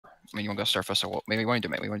mean, you want to go surface, or what? Maybe we want to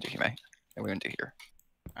do, mate. What do you want to do here, mate? What do you want to do here?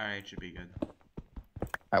 Alright, should be good.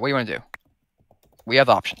 Alright, what do you want to do? We have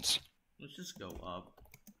options. Let's just go up.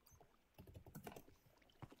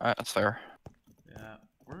 Alright, that's fair. Yeah,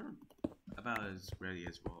 we're about as ready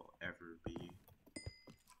as we'll ever be.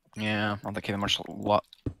 Yeah, I don't think much.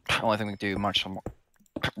 Only thing we can do much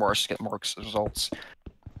worse, get more results.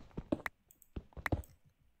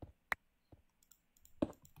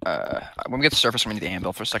 When we get the surface, we need the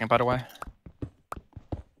anvil for a second, by the way.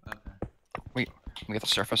 Okay. We get the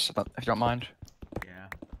surface, if you don't mind. Yeah.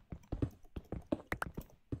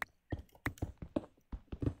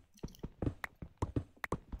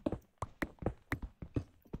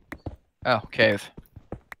 Oh, cave.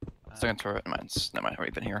 Second turret. Never mind. I've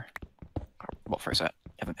already been here. Well, phrase that.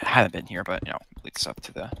 Haven't been here, but you know, leads up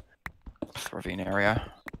to the ravine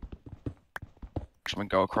area. So we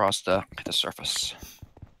go across the surface.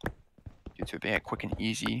 Due to being a quick and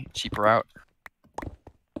easy, cheaper route.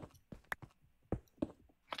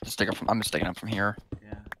 I'm just taking up from here.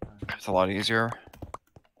 Yeah. It's a lot easier.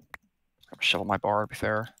 Shovel my bar, to be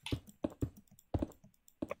fair.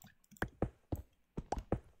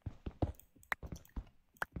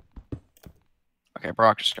 Okay,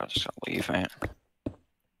 Brock just gotta leave, man.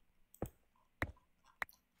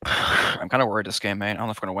 I'm kind of worried this game, man. I don't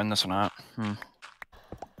know if we're gonna win this or not. Alright.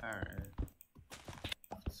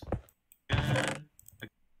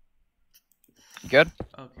 You good?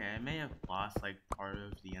 Okay, I may have lost like part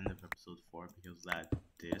of the end of episode 4 because of that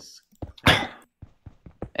disc.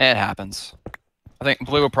 It happens. I think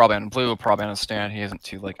Blue will probably understand. He isn't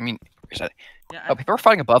too like. I mean, Yeah. oh, people are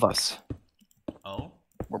fighting above us. Oh.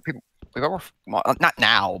 We were well, not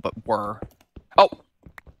now, but were. Oh.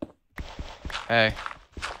 Hey.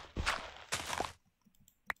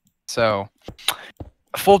 So,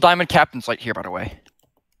 full diamond captain's light here, by the way.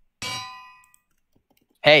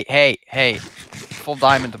 Hey. Full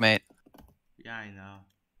diamond, mate. Yeah, I know.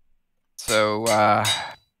 So,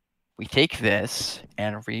 we take this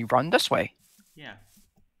and we run this way. Yeah.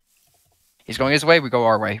 He's going his way, we go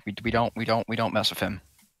our way. We don't mess with him.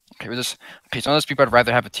 Okay, okay, some of those people I'd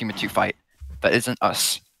rather have a team of 2 fight. That isn't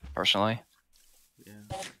us, personally. Yeah.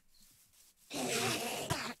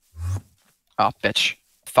 Oh, bitch.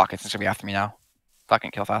 Fuck, it's gonna be after me now.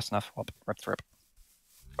 Fucking kill fast enough. Well, rip the rip.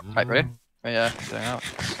 Alright, ready? Yeah, getting out.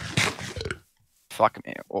 Fuck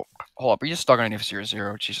me. Oh, hold up, we just stuck on an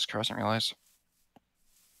F00. Jesus Christ, I didn't realize.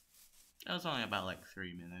 That was only about like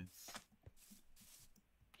 3 minutes.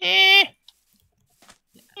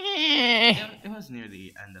 It was near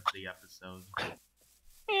the end of the episode.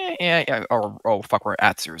 Yeah. Oh, fuck, we're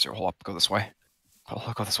at 0-0. Hold up, go this way.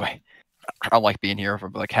 Oh, go this way. I don't like being here for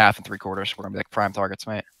like half and 3/4. We're gonna be like prime targets,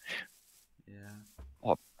 mate. Yeah.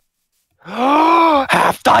 Hold up.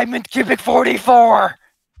 Half diamond cubic 44!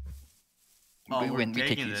 Oh, we win, we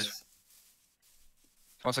take these. This.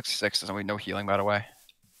 166, doesn't we? No healing, by the way.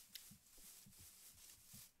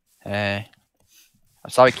 Hey.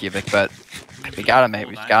 I'm sorry, cubic, but we gotta, mate.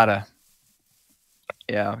 We gotta.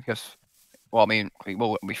 Yeah, because. Well, I mean, we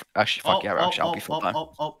actually, fuck yeah, I'll be full time.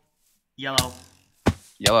 Yellow.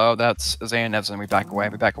 Yellow, that's 𝕬𝕆𝖊𝖃, we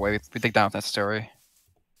back away, we take down if necessary.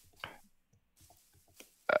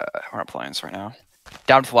 We're not playing this right now.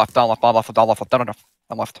 Down to the left, down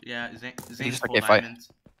left. Yeah, He's full okay, fight.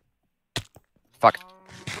 diamonds. Fuck.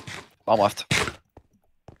 Bottom left.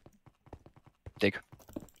 Dig.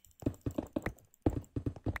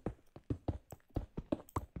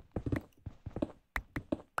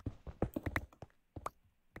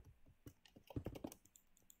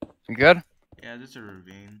 You good? Yeah, this is a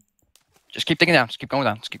ravine. Just keep digging down. Just keep going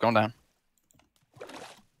down. Just keep going down.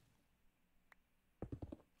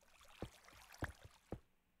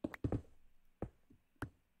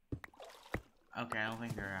 Okay, I don't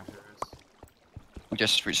think they're after us. We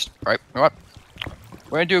just right. You know what?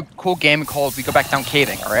 We're gonna do a cool game called "We Go Back Down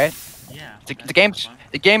Caving." All right? Yeah. The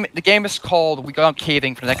game is called "We Go Down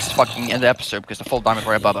Caving" for the next fucking end of the episode because the full diamond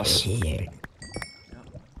right above us. Yep.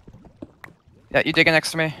 Yeah, you digging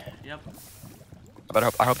next to me? Yep. But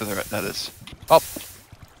I hope that is. Oh.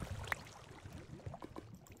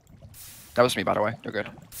 That was me, by the way. You're good.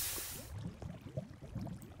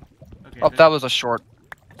 Okay, Oh, that was a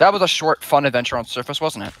short, fun adventure on surface,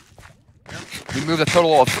 wasn't it? Yep. We moved a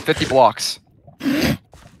total of 50 blocks. And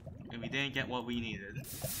we didn't get what we needed.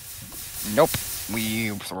 Nope.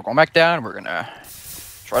 So we're going back down. We're gonna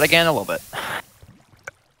try it again a little bit.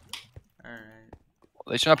 Alright. At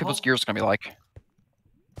least you know what people's gears are gonna be like.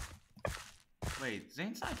 Wait,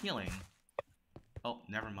 Zane's not healing. Oh,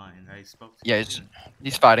 never mind. I spoke to Yeah,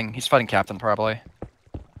 he's fighting. He's fighting Captain, probably.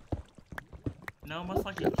 No, most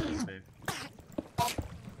likely Cupid.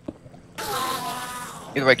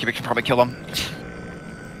 Either way, Cubic can probably kill them.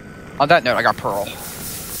 On that note, I got Pearl.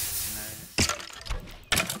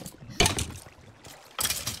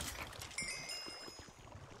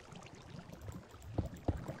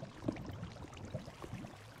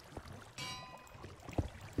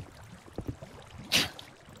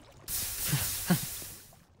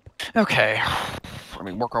 Okay. I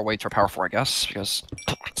mean, work our way to a power 4, I guess, because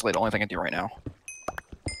it's the only thing I can do right now.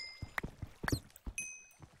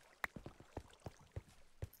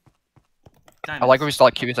 Diamonds. I like when we still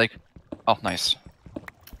like Cubic's like, oh, nice.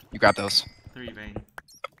 You grab those. 3 vein.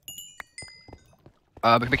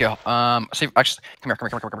 Mikhail, see, actually, come here.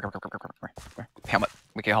 Helmet.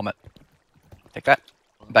 Mikhail, helmet. Take that.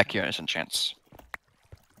 Back here, enchants.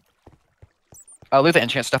 Leave the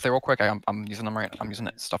enchant stuff there real quick. I'm using them right. I'm using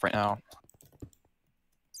that stuff right now.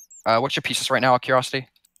 What's your pieces right now? Curiosity.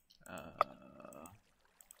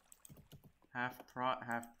 Half prod,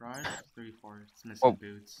 3/4. Missing Oh,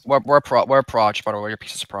 boots. We're proj, by the way. Your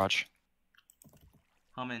pieces of proj.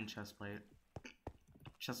 Helmet and chestplate.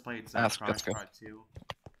 Chestplate's That's prod good. 2.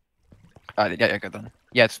 Yeah, good then.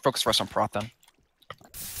 Yeah, it's focus first on prot then.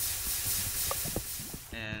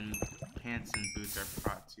 And pants and boots are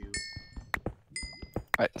prod 2.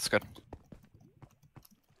 Alright, that's good.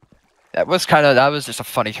 That was just a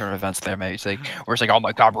funny turn of events there, mate. It's like, we're just like, oh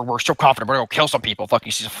my god, we're so confident, we're gonna kill some people.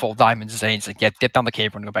 Fucking sees a full diamond Zane's like, yeah, dip down the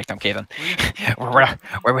cave, we're gonna go back down caving. We ain't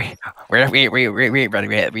ready, we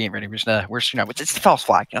ain't ready. We're just, you know, it's false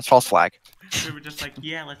flag, it's false flag. We were just like,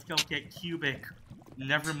 yeah, let's go get Cubic.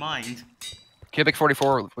 Never mind. Cubic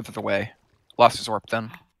 44 with it away. Lost his orb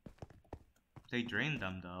then. They drained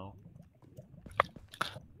them though.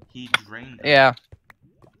 He drained them. Yeah.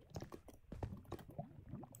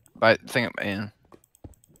 But I think,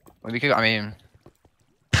 we could, I mean,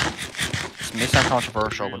 it may sound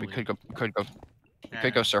controversial, but we could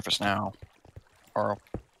go surface now. Or, what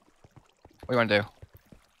do you want to do?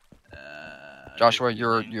 Joshua,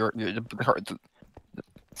 you're the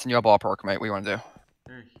new ballpark, mate. What do you want to do?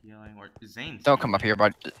 They're healing, or Zane's Don't come up here,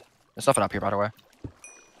 bud. There's nothing up here, by the way.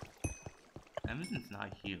 Emerson's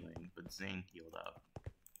not healing, but Zane healed up.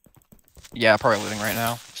 Yeah, probably looting right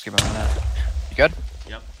now. Just give him a minute. You good?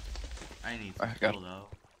 Yep. I need to heal though.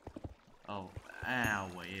 Oh,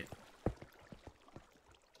 wait.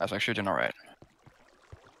 That's actually doing alright.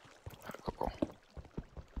 Cool.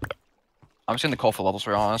 I'm just getting the coal for levels,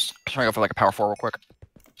 to be honest. I'm trying to go for like a power 4 real quick.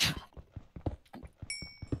 If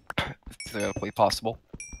theoretically possible.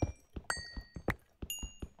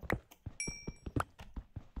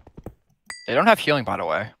 They don't have healing, by the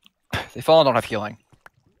way. They fall and don't have healing.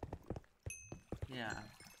 Yeah.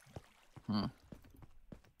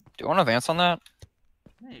 Do you want to advance on that?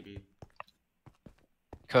 Maybe.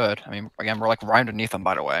 Could. I mean, again, we're like right underneath them,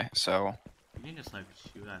 by the way, so. You can just like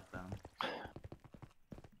shoot at them.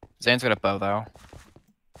 Zane's got a bow though.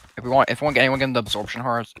 If we want anyone getting the absorption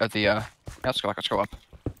hearts at the let's go up.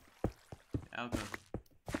 I'll go.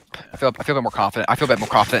 I feel a bit more confident. I feel a bit more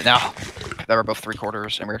confident now that we're both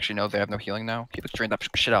 3/4, and we actually know they have no healing now. Keep it drained that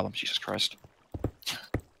shit out of them. Jesus Christ.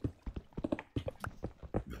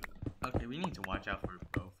 Okay, we need to watch out for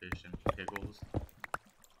bowfish and piggles.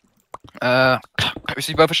 We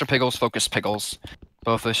see bowfish and piggles. Focus piggles.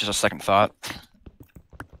 Bowfish is a second thought.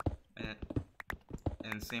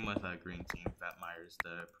 And same with green team. 𝕊𝖃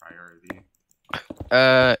the priority.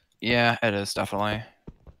 Yeah, it is definitely.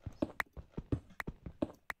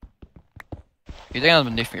 You're digging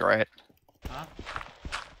underneath me, right? Huh?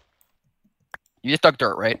 You just dug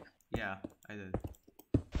dirt, right? Yeah, I did.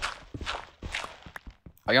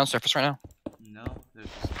 Are you on surface right now? No, there's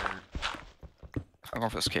just dirt. I'm going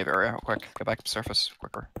for this cave area real quick. Get back to the surface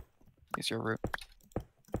quicker. Easier route.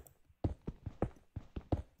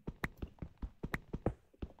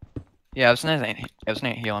 Yeah, this ain't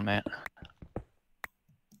healing, mate.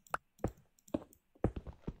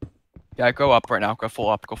 Yeah, go up right now. Go full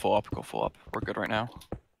up. We're good right now.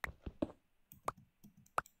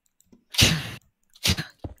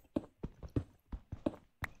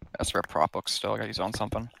 That's where prop books still. I gotta use on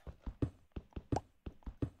something.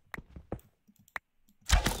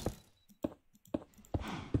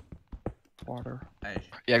 Water. Hey.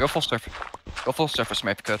 Yeah, go full surface. Go full surface,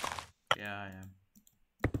 mate, if you could. Yeah, I am.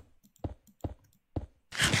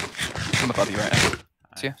 I'm above you right now.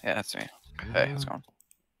 See you? Yeah, that's me. Hey, how's it going?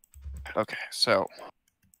 Okay, so.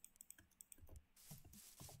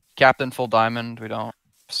 Captain, full diamond. We don't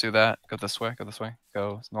pursue that. Go this way.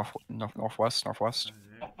 Go northwest.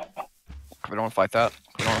 We don't want to fight that.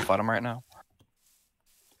 We don't want to fight them right now.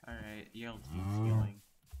 Alright, yellow team's healing.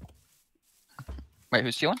 Wait,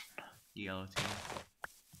 who's stealing? Yellow team.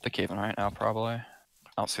 The caving right now, probably. I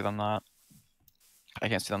don't see them not. I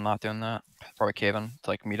can't see them not doing that. Probably caving to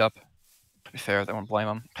like meet up. To be fair, they won't blame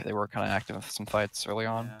them. They were kind of active in some fights early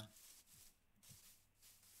on. Yeah.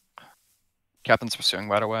 Captain's pursuing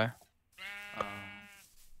right away.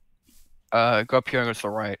 Go up here and go to the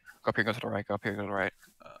right. Go up here, go to the right. Go up here, go to the right.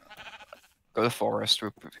 Go to the forest. We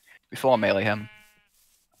full on melee him.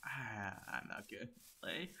 I'm not good.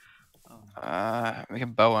 Play. We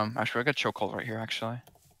can bow him. Actually, we got chokehold right here. Actually.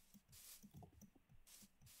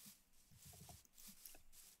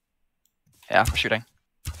 Yeah, we're shooting.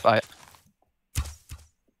 Fight.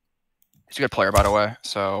 He's a good player, by the way.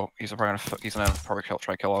 So he's probably gonna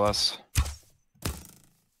try to kill all of us.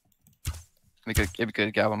 We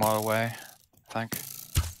could gab him all the way, I think.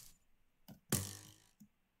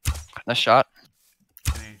 Nice shot.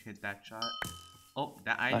 Can I hit that shot? Oh,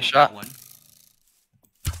 I nice hit shot. that one.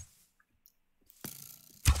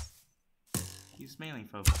 He's mainly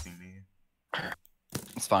focusing me.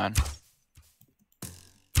 It's fine.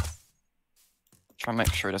 Try to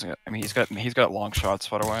make sure he doesn't get. I mean, he's got long shots,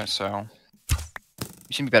 by the way. So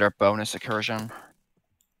you seem to be better at bonus incursion.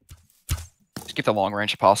 Just keep the long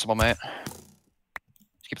range if possible, mate.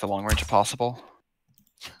 Just keep the long range if possible.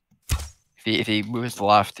 If he moves to the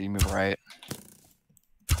left, you move right.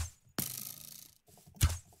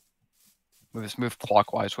 Move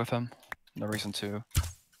clockwise with him. No reason to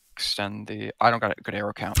extend the. I don't got a good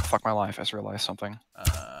arrow count. Fuck my life. I just realized something.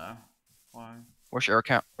 One. What's your arrow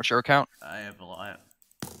count? What's your arrow count? I have a lot.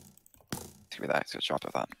 Give me that. Let's drop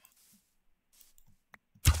with that.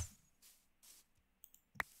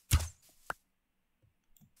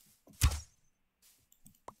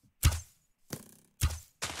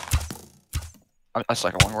 I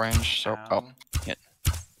suck at long range, so hit.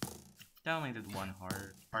 That only did 1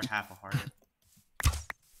 heart or half a heart.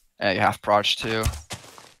 Yeah, you half proj too.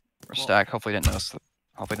 Or stack. Hopefully didn't notice.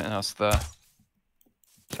 Hopefully didn't notice the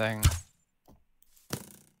thing.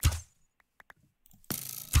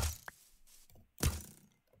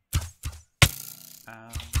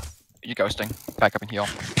 You ghosting. Back up and heal.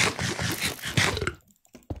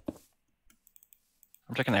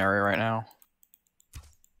 I'm checking the area right now.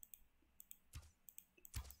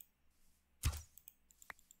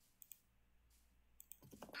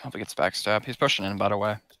 Hope he gets backstabbed. He's pushing in, by the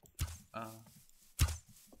way.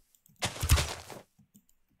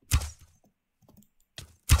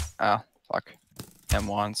 Oh, fuck. Him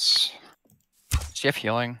once. Does he have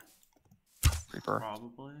healing? Reaper.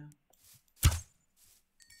 Probably.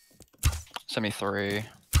 73. I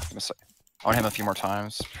want him a few more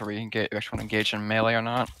times before we actually want to engage in melee or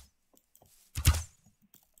not.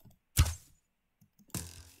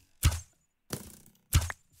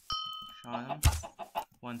 Shot him.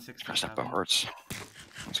 167. Press that bow hurts.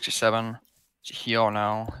 167. Does he heal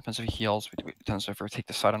now? Depends if he heals. Depends if we take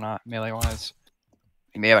the side or not, melee wise.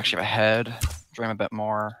 He may have actually have a head. Drain him a bit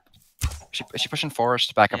more. Is she pushing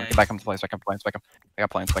forest? Back up, yeah, back up to plates, back up plates, back up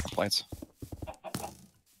plates, back up plates.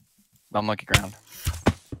 Unlucky ground.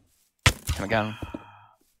 Him again.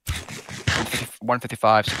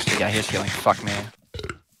 155, 60. Yeah, he's healing. Fuck me.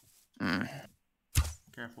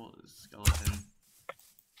 Careful, skeleton.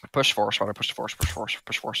 Push force, right? Push force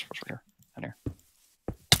right here. And here.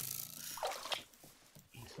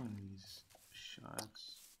 He's doing these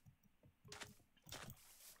shots.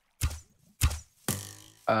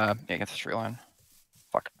 Yeah, against the tree line.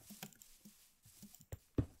 Fuck.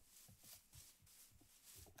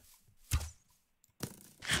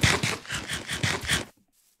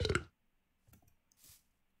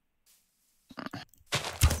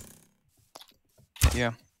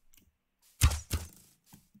 Yeah.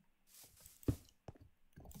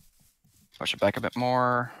 Push it back a bit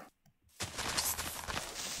more.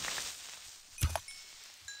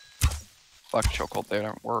 Fuck, chokehold there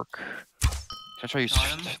don't work. Should I try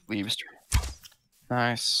to use leaves?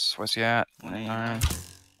 Nice. Where's he at? 29.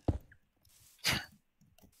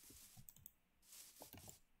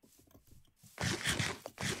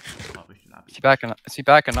 Probably should not be. Is he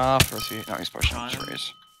backing off or is he? No, he's pushing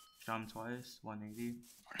trees. Shot him twice. 180.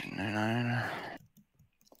 99.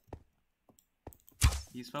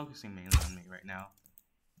 He's focusing mainly on me right now.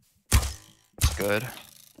 That's good.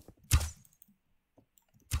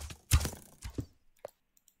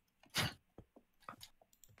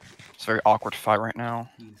 It's a very awkward fight right now.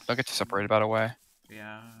 Don't get too separated, by the way.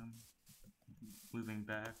 Yeah. Moving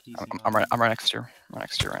back. I'm right next to you. I'm right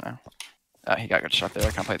next to you right now. He got a good shot there.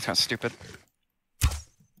 I can't play. It's kind of stupid.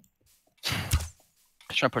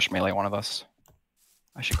 He's trying to push melee one of us.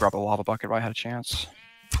 I should grab a lava bucket if I had a chance.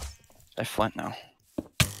 I flint now.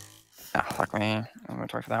 Ah, fuck me. I'm gonna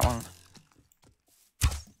try for that one.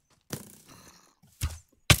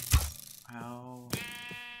 Ow.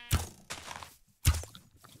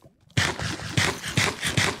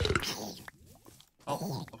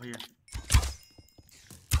 Over here.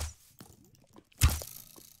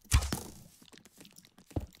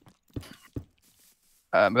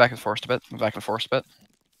 Move back to the forest a bit. Move back to the forest a bit.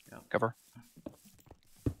 Yep. Cover.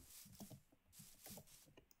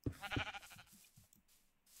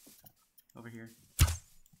 Over here.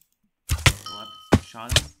 Left.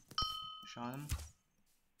 Shot him. Shot him.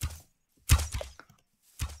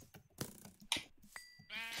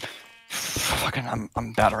 Fucking,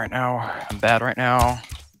 I'm bad right now. I'm bad right now.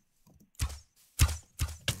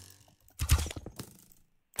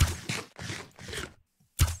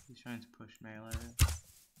 He's trying to push melee.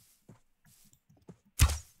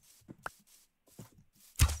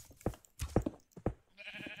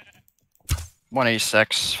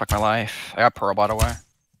 186. Fuck my life. I got Pearl, by the way.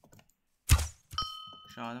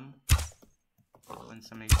 Shot him.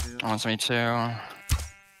 172. 172.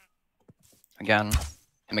 Again.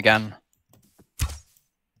 Him again.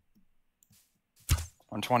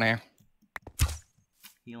 120.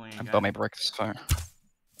 Healing. 𝕬𝕱 bricks. Fine.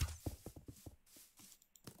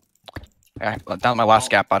 Yeah, down my last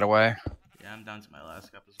gap, by the way. Yeah, I'm down to my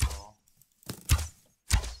last gap as well.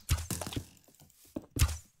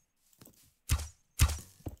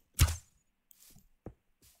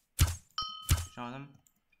 Shot him.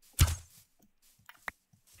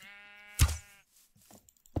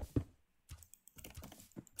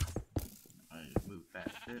 I move back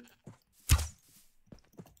a bit.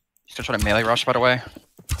 Still trying to melee rush, by the way.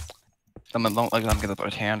 I'm gonna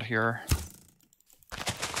put a hand here.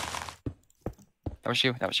 That was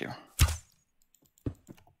you. That was you.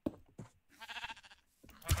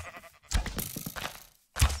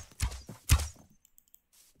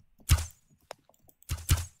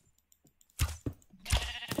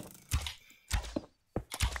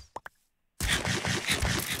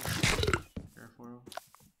 Careful.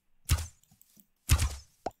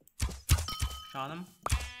 Shot him.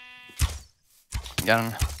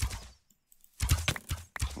 Again.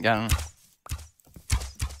 Again.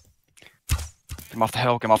 Get him off the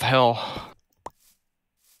hill. Get him off the hill.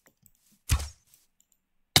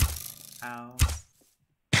 Ow.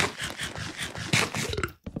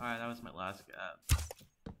 Alright, that was my last gap.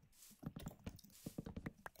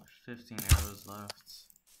 15 arrows left.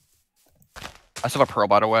 I still have a Pearl,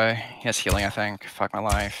 by the way. He has healing, I think. Fuck my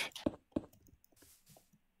life.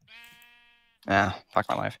 Yeah, fuck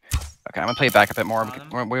my life. Okay, I'm gonna play it back a bit more.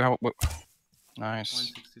 Nice.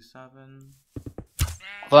 167.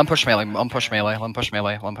 Let him push melee. Let him push melee. Let him push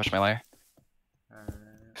melee. Let him push melee.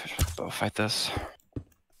 Alright. Both fight this.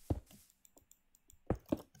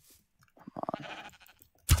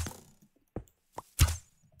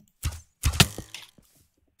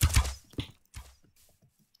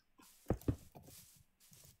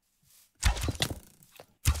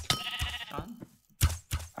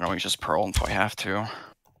 I don't know, he's just Pearl until I have to.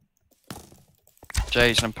 Jay,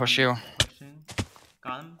 he's gonna push you. Pushing.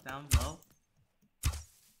 Got him down low.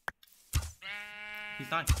 He's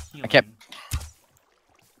not healing. I can't.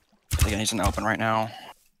 Again, he's in the open right now.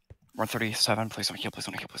 137. Please don't heal. Please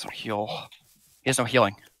don't heal. Please don't heal. He has no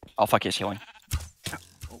healing. Oh fuck, he has healing.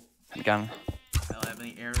 Oh. Again. I don't have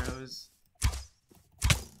any arrows.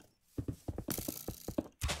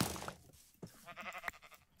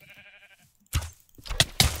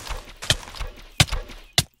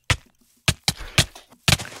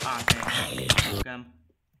 Ah, dang. Look at him.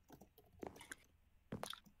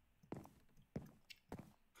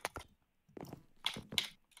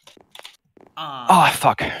 Oh,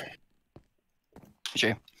 fuck.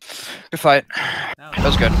 GG. Good fight. That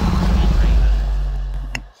was good.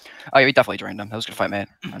 Oh, yeah, we definitely drained him. That was a good fight, mate.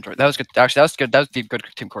 That was good. Actually, that was good. That was deep, good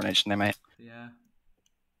team coordination there, mate. Yeah.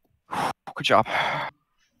 Good job.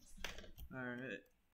 Alright.